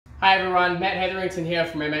Hi everyone, Matt Hetherington here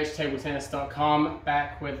from MHTableTennis.com,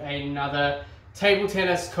 back with another table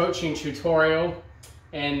tennis coaching tutorial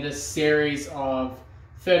in this series of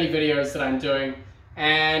 30 videos that I'm doing.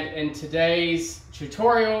 And in today's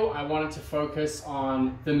tutorial, I wanted to focus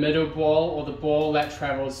on the middle ball, or the ball that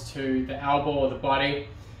travels to the elbow or the body.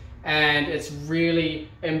 And it's really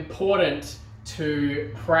important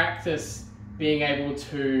to practice being able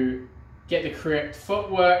to get the correct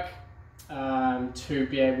footwork, to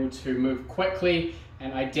be able to move quickly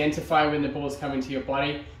and identify when the ball is coming to your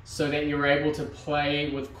body, so that you're able to play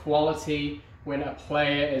with quality when a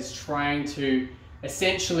player is trying to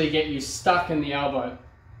essentially get you stuck in the elbow.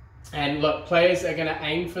 And look, players are going to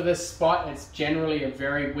aim for this spot. It's generally a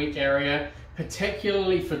very weak area,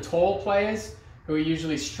 particularly for tall players who are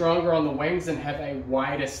usually stronger on the wings and have a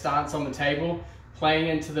wider stance on the table. Playing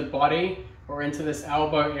into the body or into this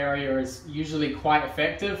elbow area is usually quite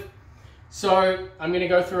effective. So I'm going to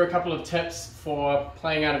go through a couple of tips for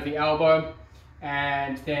playing out of the elbow,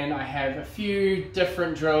 and then I have a few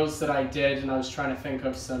different drills that I did, and I was trying to think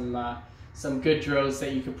of some good drills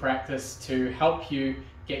that you could practice to help you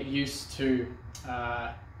get used to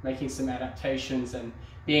making some adaptations and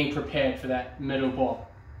being prepared for that middle ball.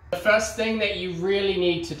 The first thing that you really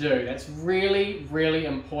need to do, that's really, really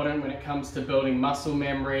important when it comes to building muscle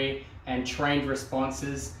memory and trained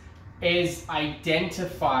responses, is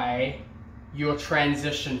identify your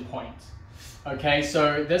transition point. Okay,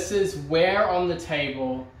 so this is where on the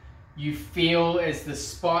table you feel is the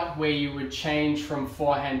spot where you would change from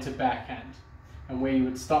forehand to backhand, and where you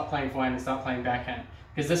would stop playing forehand and start playing backhand,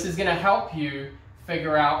 because this is going to help you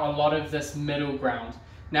figure out a lot of this middle ground.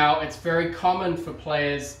 Now, it's very common for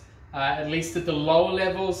players, at least at the lower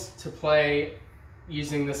levels, to play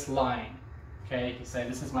using this line. Okay, you can say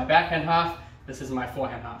this is my backhand half, this is my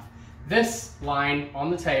forehand half. This line on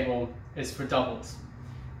the table is for doubles.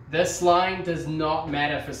 This line does not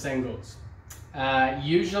matter for singles.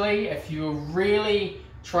 Usually, if you're really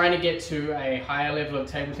trying to get to a higher level of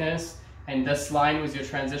table tennis and this line was your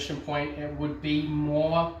transition point, it would be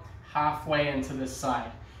more halfway into this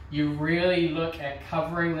side. You really look at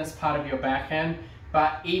covering this part of your backhand,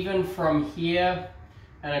 but even from here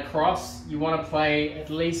and across, you want to play at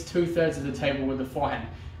least 2/3 of the table with the forehand.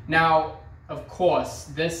 Now, of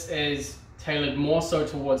course, this is tailored more so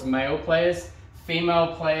towards male players.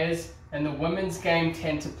 Female players in the women's game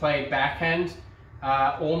tend to play backhand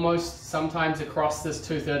almost sometimes across this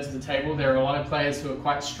 2/3 of the table. There are a lot of players who are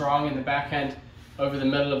quite strong in the backhand over the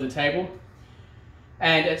middle of the table.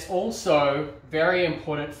 And it's also very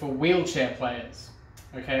important for wheelchair players.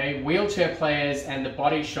 Okay, wheelchair players and the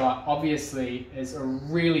body shot obviously is a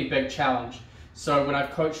really big challenge. So when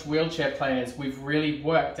I've coached wheelchair players, we've really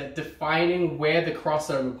worked at defining where the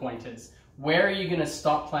crossover point is. Where are you going to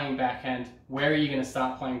stop playing backhand? Where are you going to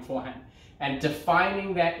start playing forehand? And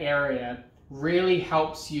defining that area really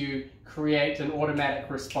helps you create an automatic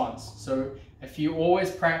response. So if you always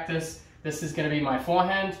practice, this is going to be my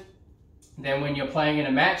forehand, then when you're playing in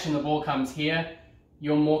a match and the ball comes here,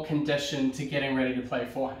 you're more conditioned to getting ready to play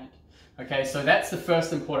forehand. Okay, so that's the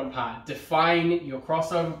first important part. Define your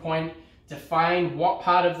crossover point. Define what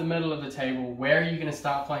part of the middle of the table, where are you going to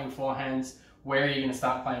start playing forehands, where are you going to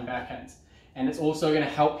start playing backhands. And it's also going to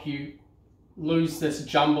help you lose this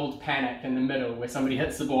jumbled panic in the middle where somebody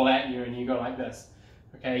hits the ball at you and you go like this.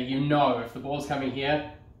 Okay, you know if the ball's coming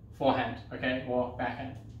here, forehand, okay, or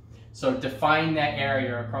backhand. So define that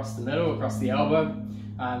area across the middle, across the elbow.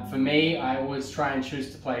 For me, I always try and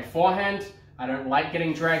choose to play forehand. I don't like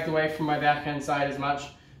getting dragged away from my backhand side as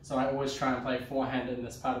much, so I always try and play forehand in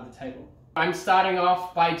this part of the table. I'm starting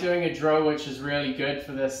off by doing a drill which is really good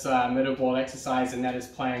for this middle ball exercise, and that is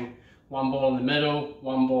playing one ball in the middle,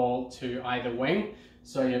 one ball to either wing.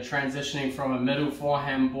 So you're transitioning from a middle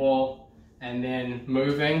forehand ball and then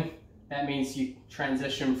moving. That means you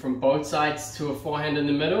transition from both sides to a forehand in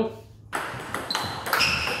the middle.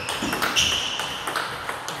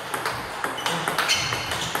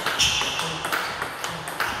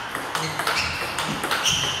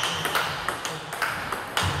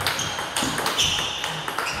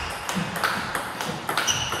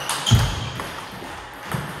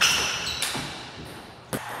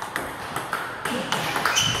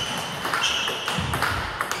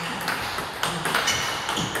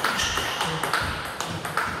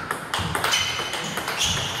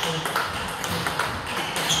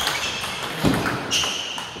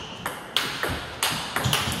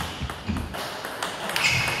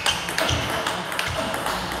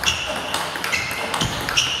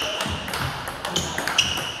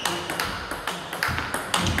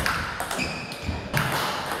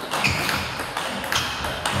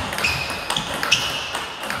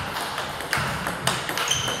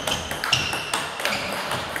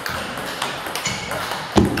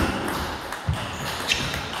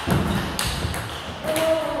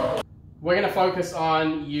 to focus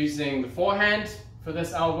on using the forehand for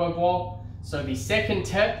this elbow ball. So the second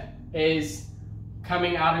tip is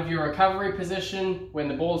coming out of your recovery position when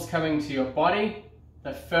the ball's coming to your body.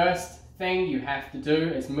 The first thing you have to do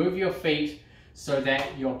is move your feet so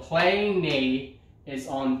that your playing knee is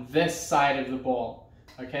on this side of the ball.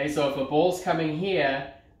 Okay, so if a ball's coming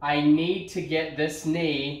here, I need to get this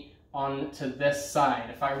knee onto this side.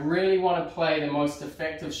 If I really want to play the most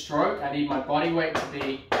effective stroke, I need my body weight to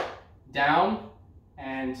be down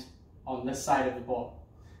and on this side of the ball.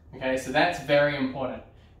 Okay, so that's very important.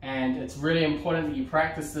 And it's really important that you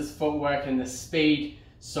practice this footwork and the speed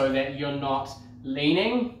so that you're not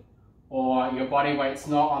leaning or your body weight's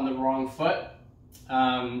not on the wrong foot,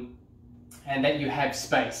 and that you have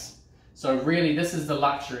space. So really, this is the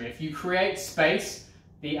luxury. If you create space,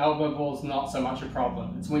 the elbow ball is not so much a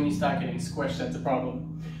problem. It's when you start getting squished that's a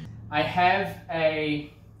problem. I have I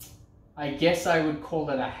guess I would call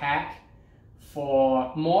it a hack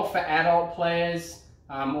more for adult players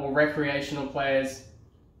or recreational players.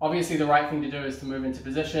 Obviously the right thing to do is to move into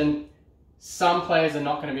position. Some players are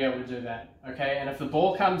not going to be able to do that, okay? And if the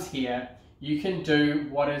ball comes here, you can do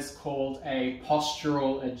what is called a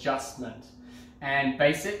postural adjustment. And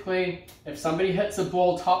basically, if somebody hits a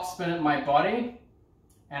ball topspin at my body,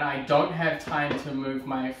 and I don't have time to move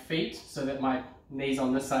my feet so that my knee's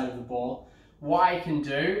on this side of the ball, what I can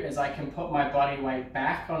do is I can put my body weight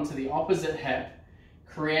back onto the opposite hip,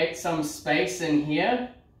 create some space in here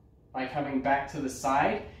by coming back to the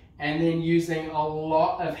side, and then using a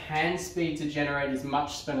lot of hand speed to generate as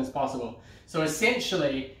much spin as possible. So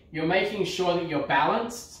essentially, you're making sure that you're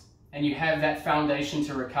balanced and you have that foundation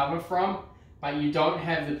to recover from, but you don't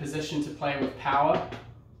have the position to play with power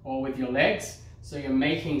or with your legs. So you're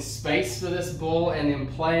making space for this ball and then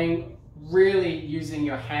playing, really using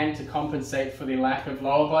your hand to compensate for the lack of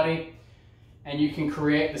lower body. And you can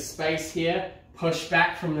create the space here, push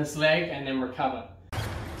back from this leg, and then recover.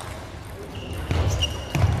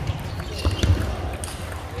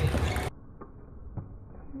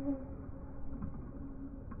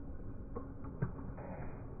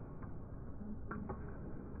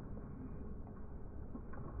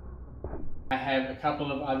 I have a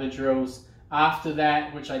couple of other drills after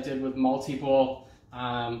that, which I did with multi-ball,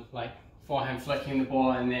 like forehand flicking the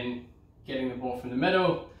ball and then getting the ball from the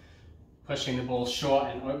middle, pushing the ball short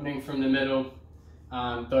and opening from the middle,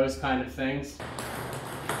 those kind of things.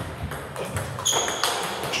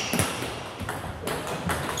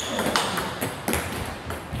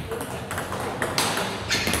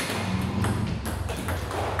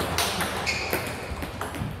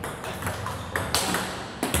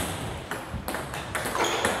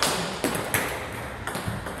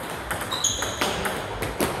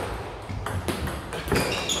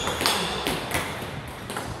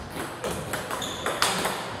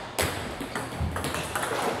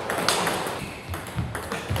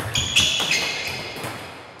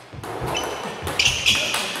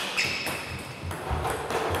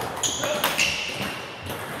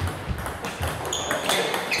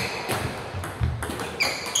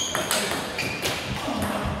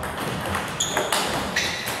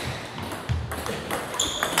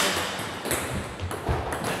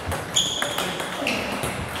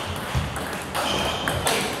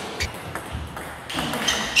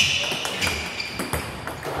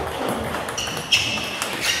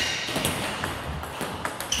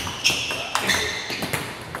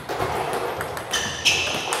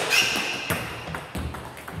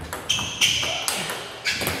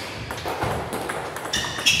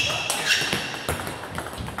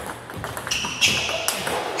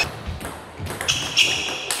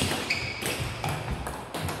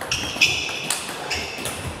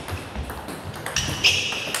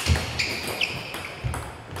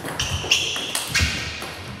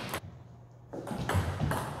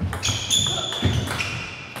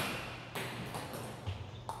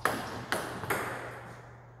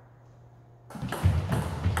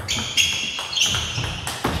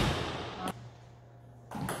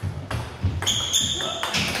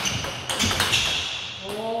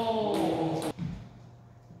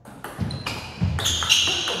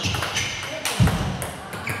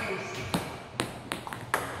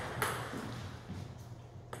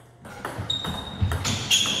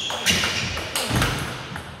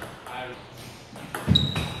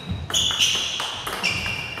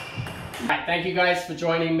 Thank you guys for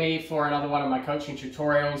joining me for another one of my coaching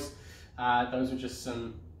tutorials. Those were just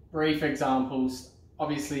some brief examples.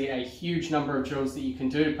 Obviously a huge number of drills that you can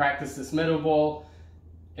do to practice this middle ball.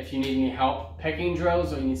 If you need any help picking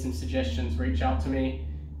drills or you need some suggestions, reach out to me.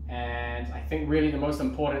 And I think really the most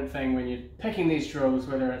important thing when you're picking these drills,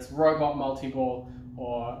 whether it's robot multi-ball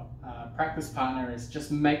or practice partner is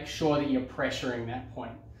just make sure that you're pressuring that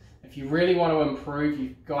point. If you really want to improve,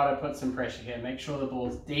 you've got to put some pressure here. Make sure the ball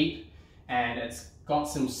is deep and it's got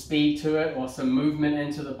some speed to it or some movement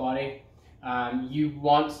into the body. You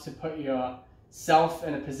want to put yourself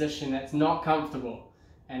in a position that's not comfortable.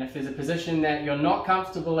 And if there's a position that you're not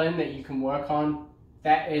comfortable in that you can work on,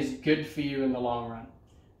 that is good for you in the long run.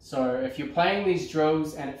 So if you're playing these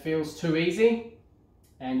drills and it feels too easy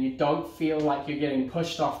and you don't feel like you're getting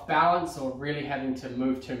pushed off balance or really having to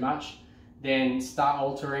move too much, then start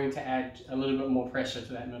altering to add a little bit more pressure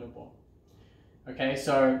to that middle ball. Okay,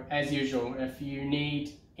 so as usual, if you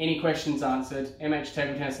need any questions answered,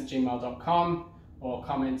 MHTableTennis@gmail.com or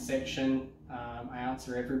comment section. I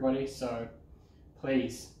answer everybody, so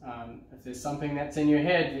please, if there's something that's in your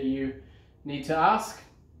head that you need to ask,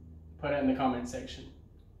 put it in the comment section.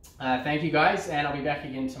 Thank you guys, and I'll be back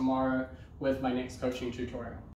again tomorrow with my next coaching tutorial.